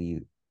そうい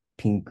う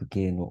ピンク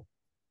系の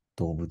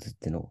動物っ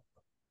ての。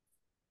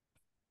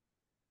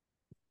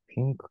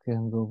ピンク系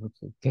の動物、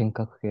幻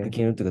覚系、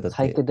系のっていうか、だって、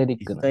サイケデリ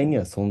ックな。実際に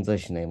は存在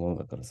しないもの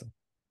だからさ。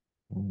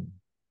うん。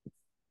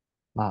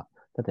まあ、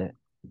だって、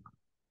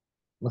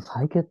まあ、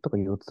サイケとか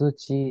四つ打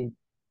ち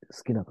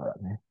好きだから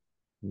ね。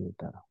言う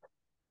たら。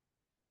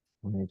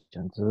お姉ち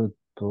ゃんずっ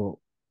と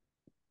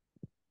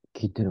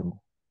聞いてるも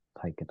ん。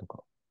サイケと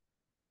か。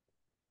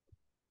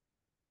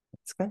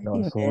使えだか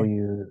らそうるよね。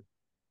いう、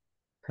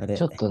ちょあれ。っ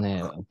と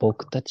ね、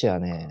僕たちは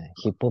ね、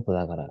ヒップホップ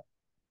だから、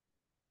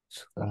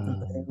ちうょっとあれ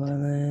ん。は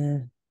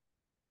ね。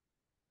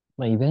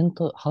まあイベン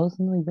ト、ハウ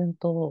スのイベン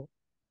ト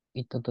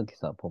行った時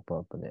さ、ポップア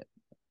ップで、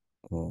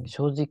うん。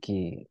正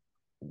直、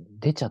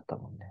出ちゃった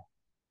もんね。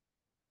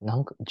な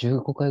んか、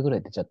15回ぐら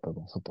い出ちゃった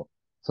の、外。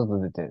外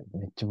出て、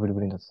めっちゃブリブ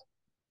リになってた。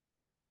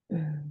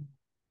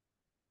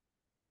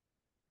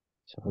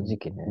正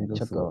直ね、出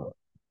すわ。ちょっと、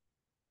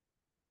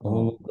あ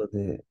のうん、中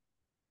で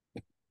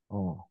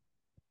うん。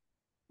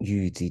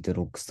唯一いた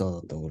ロックスターだ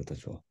った俺た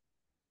ちは。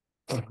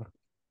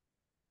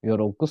いや、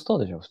ロックスター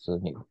でしょ、普通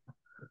に。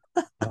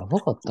やば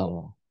かった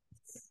もん。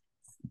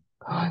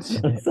マ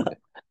ジで。さ、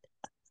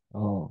う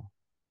ん。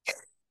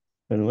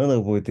まだ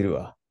覚えてる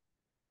わ。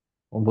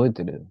覚え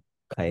てる？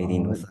あの、帰り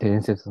のさ、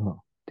伝説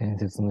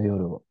の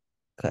夜を。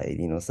帰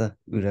りのさ、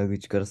裏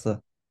口から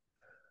さ、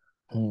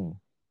うん。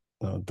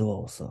ドア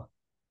をさ、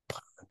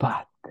バ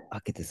ーって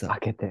開けてさ、開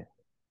けて。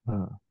う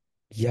ん。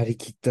やり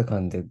きった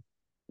感で、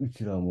う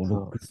ちらはもうロ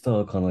ッそクスタ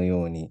ーかの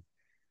ように。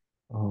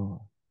う。うん。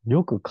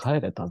よく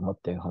帰れたなっ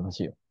ていう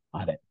話よ。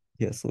あれ。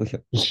いや、そうよ。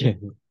いや、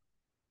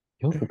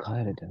よく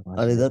帰れたよ、マ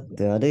あれジで。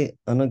だって、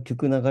あの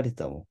曲流れて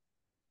たも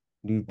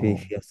ん。ルーペイ・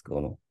フうん。ィアスコ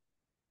の。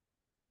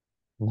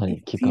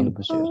何？ If 機 you 関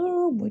節？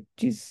 are what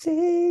you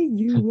say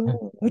you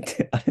are っ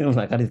て、あれも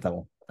流れてた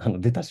も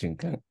ん。出た瞬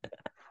間。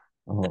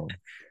うん。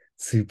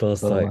スーパー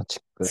スドラターよ。マチ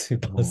ック。スー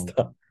パースうん。タ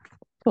ー。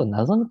今日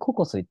謎にコ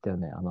コス行ったよ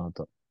ね、あの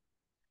後。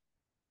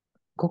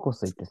ココ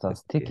ス行ってさ、だっ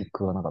ステーキけ。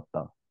食わなかっ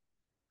た？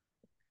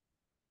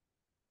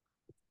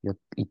行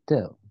った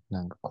よ。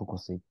なんかココ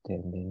ス行って、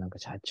で、なんか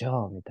社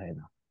長みたい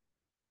な。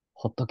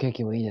ホットケー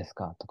キもいいです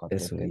かとかって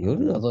言っそれて、なん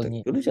か夜だったっけ？謎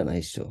に、夜じゃない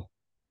っしょ。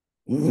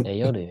うん。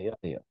夜よ、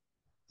夜よ。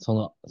そ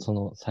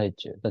の最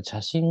中。だって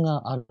写真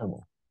があるも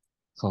ん。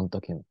その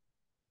時の。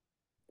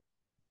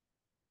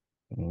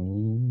うー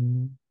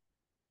ん。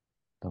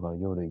だから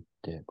夜行っ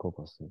てコ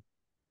コスい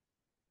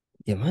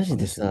や、マジ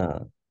で試しに。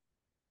さ、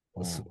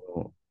うん。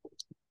の、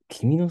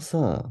君の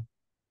さ、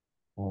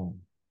うん。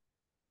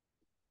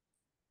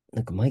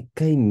なんか毎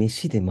回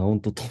飯でマウ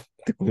ント取っ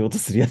てこようと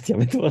するやつや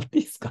めてもらって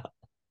いいですか？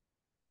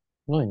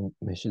何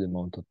飯で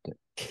マウントって。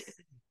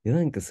いや、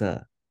なんか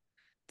さ、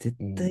絶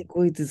うん。対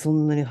こいつそ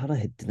んなに腹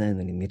減ってない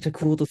のにめっちゃ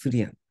食おうとする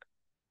やん。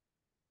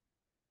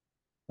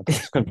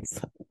確かに。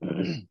さ、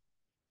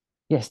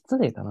いや、失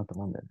礼かなと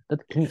思うんだよね。だっ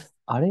て君、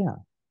あれや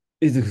ん。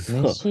でもさ、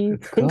飯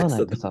食なんかさ、わ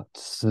ないとさ、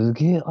す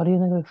げえありえ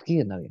ないぐらい不機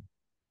嫌になるやん。い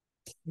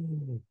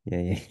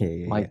やいやいやいや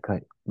いや、毎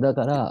回。だ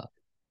から、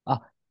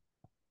あ、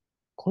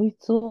こい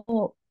つ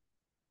を、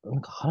な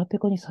んか腹ペ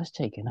コにさせ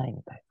ちゃいけない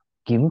みたいな。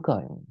義務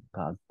感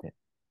があって、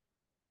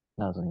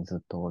謎にずっ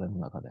と俺の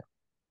中で。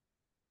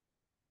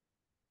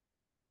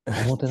お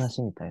もてな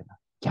しみたいな。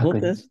逆に。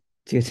本当は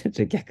違う違う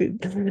違う、逆に、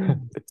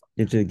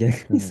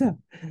逆うん、にさ、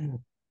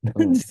なん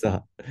でうん、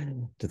さ、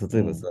例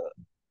えばさ、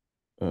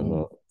う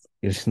ん、うん、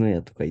吉野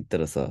家とか行った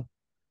らさ、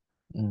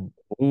うん、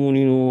大盛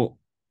りの、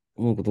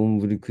なんか丼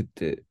食っ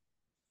て、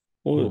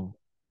あれ、うん、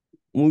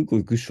もう一個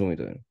行くっしょみ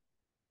たいな。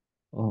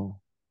う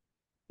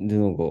ん、で、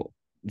なんか、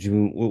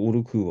俺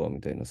食うわ、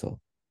みたいなさ。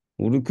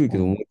俺食うけ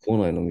ど、お前うん。食わ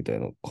ないのみたい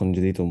な感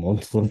じでいつもマウン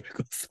ト取られる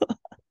からさ。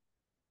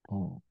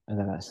うん。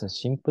だからさ、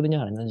シンプルに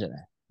あれなんじゃ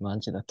ない？マン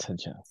チだったん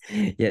じゃん。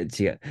いや、違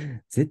う。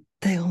絶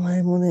対お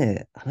前も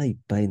ね、腹いっ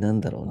ぱいな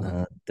んだろううん、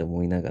なって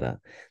思いながら、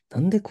な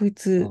んでこい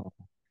つ、うん、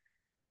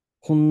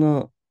こん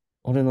な、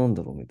あれなん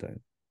だろうみたいな。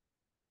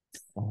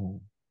う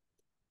ん。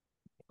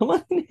たま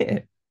に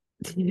ね、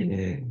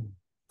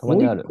たま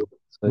にある。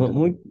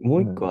もう一個、そういう時。も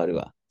う一うん、個ある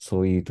わ。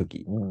そういう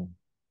時。うん、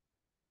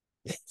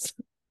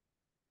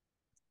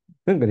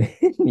なんかね、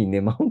変にね、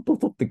マウント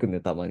取ってくん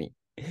ね、たまに。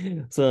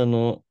そ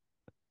う、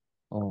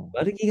うん、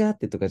悪気があっ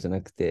てとかじゃ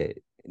なく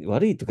て、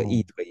悪いとかうん、い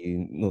いとかい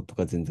うのと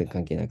か全然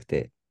関係なく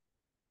て、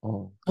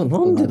うん。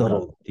なんでだろう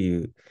何が？ってい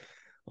う、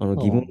疑問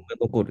がうん、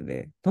残る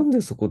ね。なん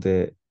でそこ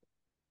で、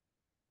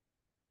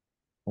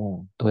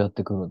うん。どうやっ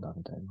て来るんだ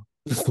みたいな。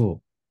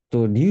そ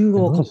う。理由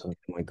がわかんない、何それ？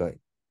毎回。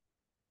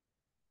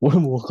俺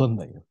もわかん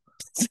ないよ。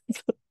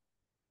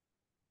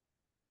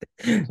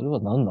それ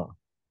は何なの？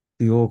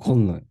いや、わか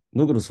んない。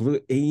だからそれ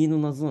が永遠の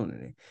謎なんだ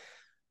よね。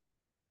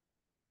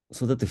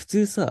そう、だって普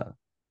通さ、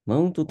マ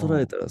ウント取ら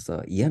れうん、たら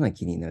さ、嫌な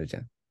気になるじゃ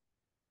ん。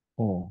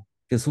うん。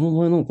で、その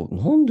場合なんか、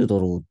なんでだ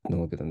ろうってな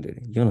わけなんだよ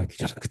ね。嫌な気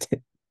じゃなく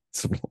て、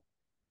その、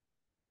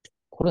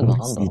これなんだ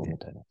ろう謎すぎて、み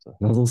たいなやつ。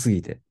謎す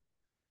ぎて。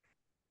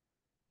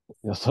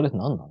いや、それなん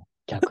なの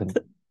逆に。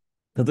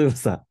例えば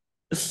さ、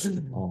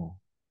うん。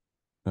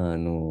あ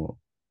の、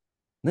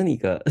何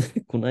か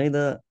この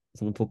間、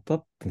そのポップア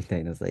ップみた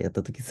いなさ、やっ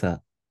たとき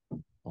さ、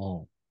う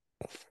ん。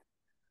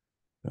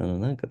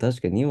なんか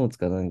確か荷物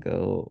かなんか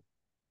を、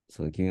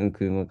そう、君の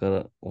車か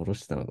ら下ろ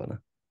してたのか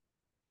な。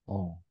う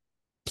ん。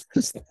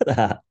そした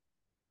ら、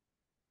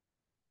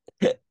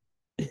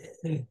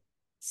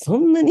そ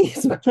んなに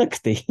急がなく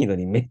ていいの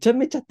に、めちゃ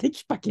めちゃテ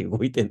キパキ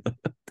動いてんの。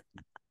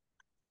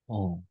う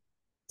ん。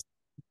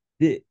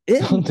で、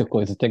なんで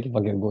こいつテキ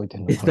パキ動いて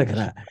んのかなって。だか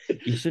ら、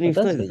一緒にまあ、二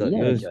人でさ、確かに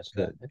嫌なよし、気がし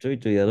ないよね。ちょい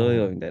ちょいやうん。ろう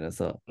よ、みたいな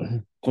さ、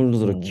今度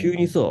そうら急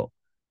にん。さ、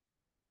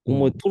お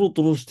前うん。トロ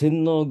トロして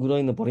んな、ぐら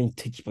いのバリに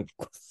テキパキ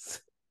こ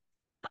す。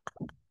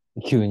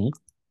急に。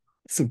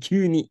そう、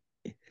急に。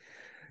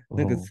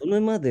なんか、うん。それ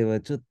までは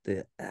ちょっと、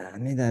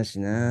雨だし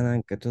な、なうん。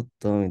んかちょっ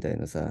と、みたい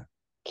なさ、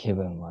気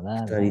分も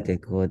な、みたいな。二人で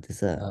こうやって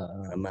さ、う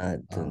んうん。まあ、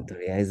うん。と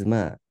りあえず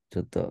まあ、ちょ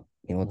っと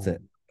荷物う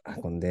ん。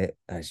運んで、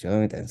あれしよ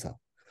う、みたいなさ、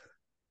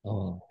う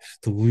ん。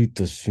届い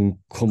た瞬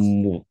間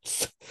もう、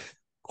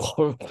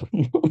こ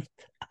れ、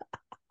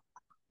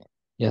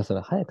いや、そ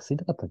れ早く吸い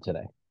たかったんじゃ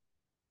ない？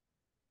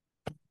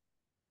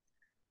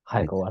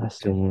早くめちゃめちゃお終わらし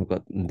て。もろか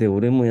った。で、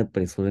俺もやっぱ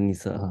りそれに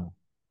さ、うん。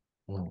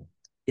うん。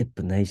やっ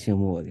ぱ内心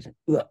思うわけじゃん。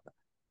うわ、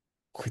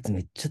こいつ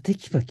めっちゃテ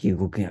キパキ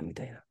動くやん、み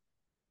たいな。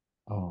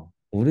うん。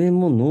俺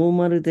もノー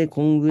マルで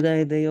こんぐら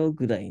いだよ、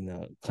ぐらいな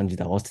感じ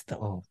で合わせてた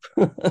わ。うん。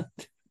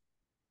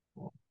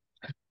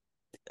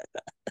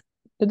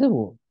で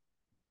も、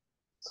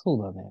そ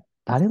うだね。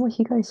誰も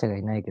被害者が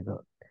いないけ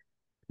ど、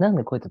なん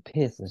でこいつ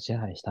ペース支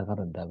配したが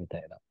るんだみた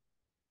いな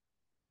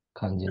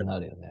感じにな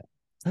るよね。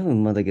多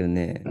分まあだけど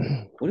ね、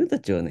俺た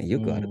ちはね、よ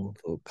くあるこうん。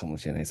とかも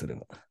しれない、それ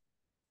は。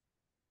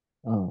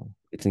うん。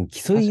別に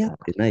競い合っ確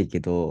かに。てないけ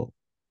ど、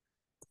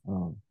う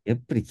ん。やっ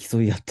ぱり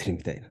競い合ってる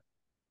みたいな。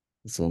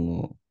そ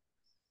の、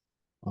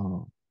う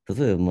ん。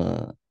例えばま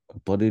あ、ア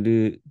パレ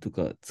ルと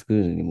か作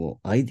るのにも、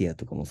アイディア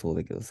とかもそう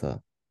だけど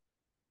さ、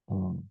う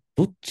ん。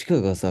どっち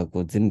かがさ、こ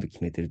う全部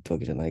決めてるってわ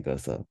けじゃないから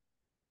さ、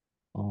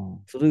う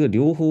ん。それが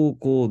両方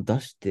こう出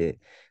して、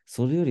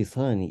それより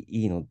さらに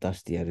いいの出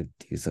してやるっ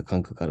ていうさ、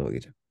感覚あるわけ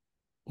じゃん。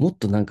もっ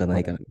となんかな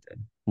いかある。なみたい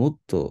な。もっ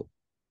と、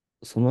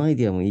そのアイ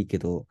ディアもいいけ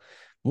ど、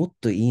もっ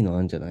といいの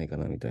あんじゃないか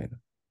なみたいな。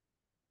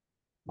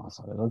まあ、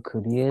それが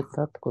クリエイ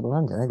ターってこと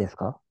なんじゃないです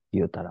か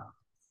言うたら。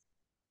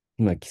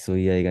まあ、競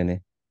い合いがね。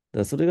だか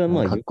らそれが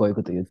まあ、かっこいい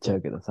こと言っちゃ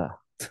うけど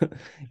さ。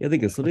いや、だ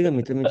けどそれが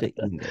めちゃめちゃい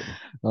いんだよね。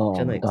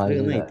じゃうん、ない、それ大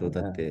事がないと、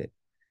だよね。だって、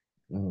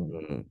う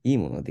ん。いい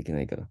ものはでき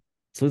ないから。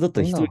それだっ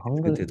たら一そんな人で作ってのハ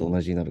ングリー、ると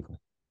同じになるから。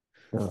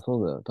いや、そ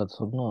うだよ。だって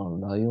そんなの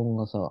ライオン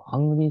がさ、ハ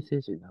ングリー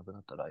精神なくな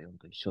ったライオン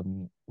と一緒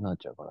になっ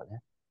ちゃうから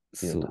ね。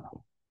言うたら。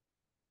そ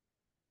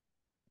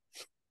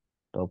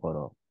う。だか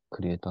ら、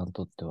クリエイターに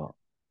とっては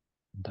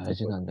大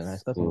事だから、なんじゃないで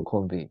すかそのそう。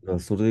コンビだから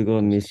それ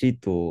がとして。飯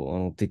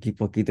と、テキ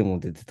パキでも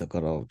出てた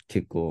から、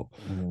結構、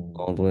うん。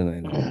侮れな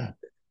いな。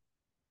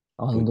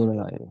こいつ侮れは、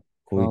ないよ。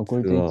こいああ、こ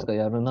いついつつは、か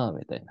やるな、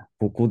みたいな。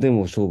ここで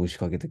も勝負仕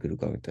掛けてくる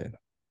かみたいな。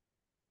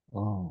う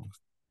ん。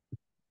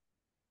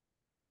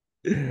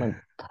まあ、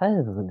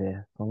絶えず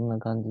で、そんな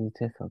感じに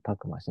切磋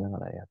琢磨しなが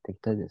らやってい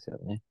きたいですよ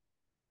ね。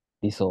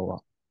理想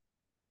は。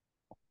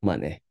まあ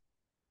ね、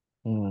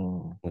う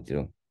ん。もち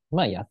ろん。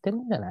まあ、やってる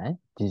んじゃない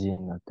じじい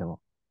になって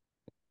も。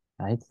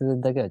あいつ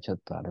だけはちょっ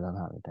とあれだ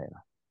な、みたい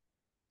な。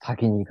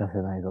先に行か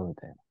せないぞ、み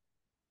たい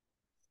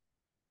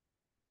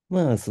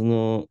まあ、そ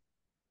の、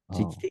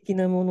時期な。的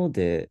なもの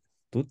で、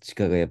どっち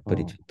かがやっうん。ぱ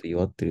りちょっと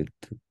弱ってる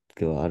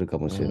時はあるか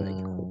もうしれない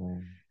けど、ん。う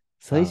ーん。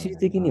あるね。最終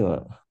的にう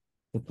は、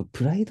やっぱ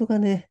プライドが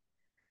ね、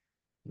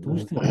どう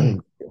してもあるんん。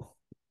ですよ。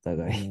お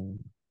互い。うん。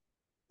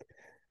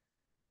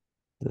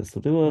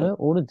それは、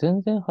俺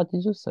全然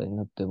80歳に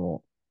なって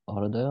も、あ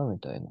れだよ、み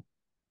たいな。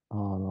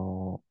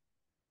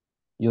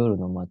夜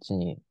の街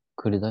に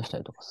繰り出した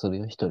りとかする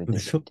よ、一人でっで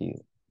しょてい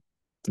う。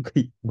とか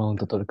言い、マウン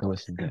ト取るかも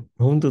しれない。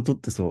マウント取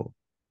ってそ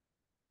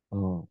う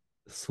ん。うん。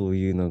う、そう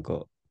いうなん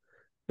か、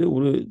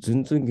俺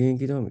全然現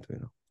役だみたい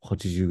な。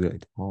80ぐらい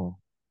で。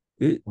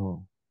え、う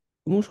ん。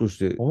もしかし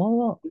て、お前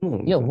は、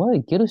いや、おそうなのみたいな。前は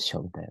いけるっし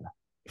ょ、みたいな。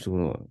人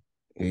が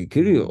ない。い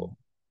けるよ。うん。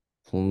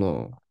そんな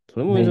の。当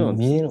たり前じゃん。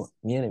見える、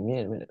見える、見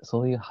える、見える。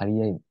そういう張り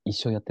合い、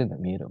一生やってんだ、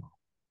見えるの。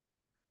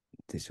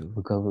でしょ。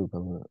浮かぶ浮か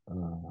ぶ。う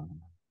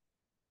ん。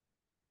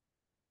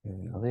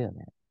浮かぶよ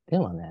ね。で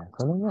もね、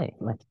そのね、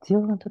まあ、必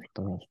要な時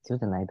とね、必要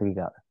じゃない時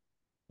がある。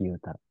言う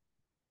たら。だか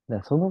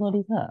らそのノ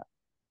リが、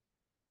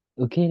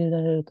受け入れ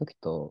られる時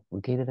と、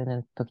受け入れられ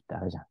ない時ってあ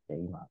るじゃん。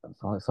今、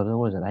それど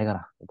ころじゃないか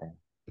ら、みたいな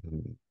う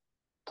ん、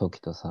時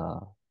と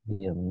さ、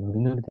いや、ノリ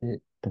ノリ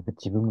で、なんか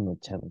自分も乗っ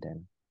ちゃうみたい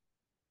な。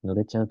乗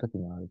れちゃう時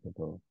もあるけ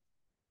ど、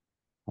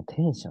まあ、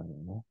テンションよ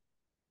ね。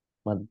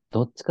まあ、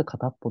どっちか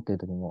片っぽっていう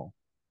時も、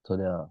そ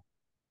れは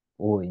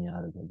大いに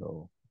あるけ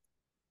ど、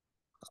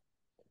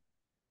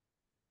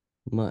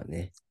まあ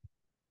ね。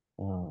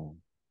う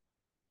ん。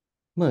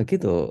まあけ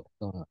ど、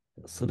そうなん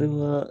だよそれね。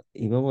は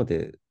今ま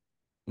で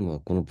まあ、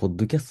このポッ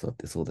ドキャストだっ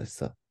てそうだし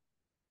さ、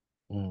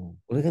うん。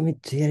俺がめっ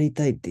ちゃやり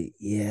たいって、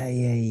いや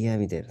いやいや、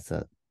みたいな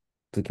さ、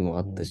時も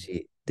あった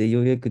し、で、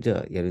ようやくじゃ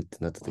あやるって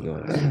なった時もあ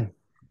るし、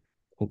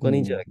他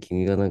にじゃあうん。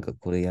君がなんか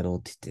これやろう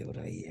って言って、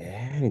俺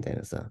は、みたい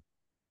なさ、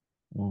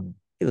うん。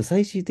けど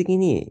最終的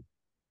に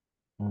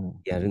う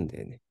ん。やるんだ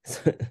よね。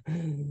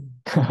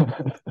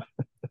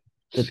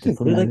だって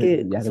それだ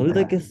け、やるそれ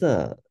だけか。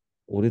さ、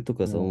俺と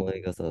かさ、おうん。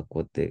前がさ、こ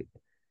うやって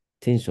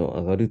テンション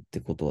上がるって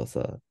ことは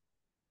さ、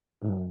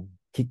うん。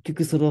結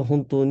局それは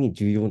本当に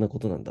重要なこ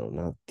となんだろう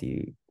なって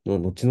いうのは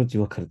後々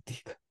わかるってい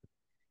うか、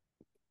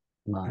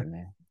まあ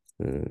ね。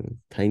うん、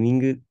タイミン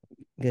グ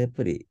がやっ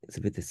ぱり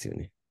全てですよ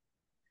ね。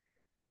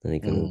何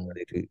かが生まうん。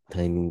れる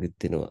タイミングっ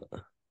ていうのは。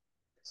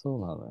そ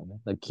うなのよね。だ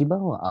から基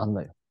盤はあん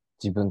のよ。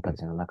自分た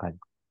ちの中に。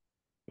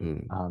う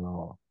ん。あ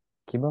の、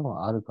基盤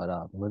はあるか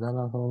ら、無駄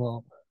なそ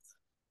の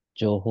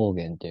情報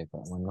源っていうか、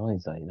まあ、ノイ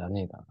ズはいら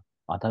ねえか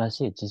な。新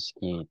しい知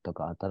識と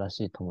か新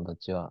しい友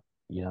達は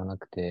いらな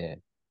くて、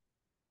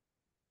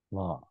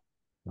ま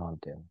あ、なん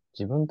ていうの。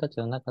自分たち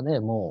の中で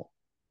も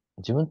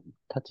う、自分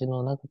たち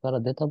の中か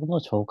ら出たものを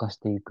消化し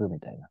ていくみ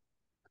たいな。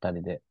二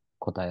人で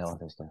答え合わ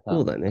せしてさ、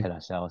そうだね。照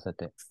らし合わせ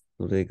て、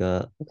それ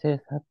が、制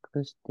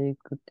作してい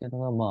くっていうの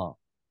が、ま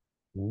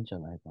あ、いいんじゃ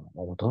ないかな。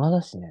大人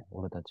だしね、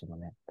俺たちも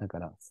ね。だか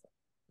ら、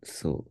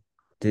そう。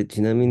で、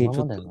ちなみに今ち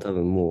ょっと多までの、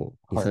分も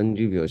う2、はい。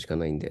30秒しか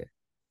ないんで、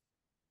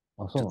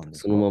あ、そうちょっとなんで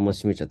すか。そのまま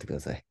締めちゃってくだ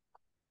さい。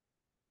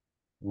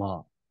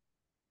まあ、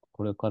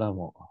これから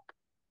も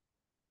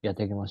やっ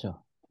ていきましょ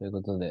う。という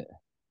ことで、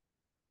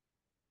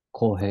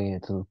後編へ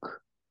続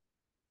く。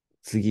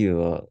次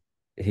は、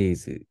ヘイ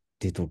ズ、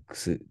デトック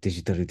ス、デ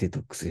ジタルデト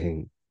ックス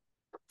編。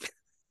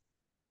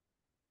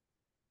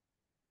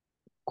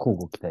交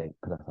互期待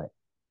ください。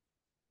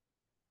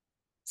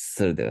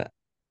それでは、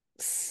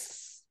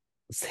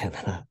さよ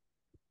なら。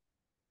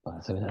お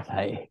やすみな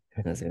さい。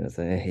おやすみな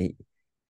さい。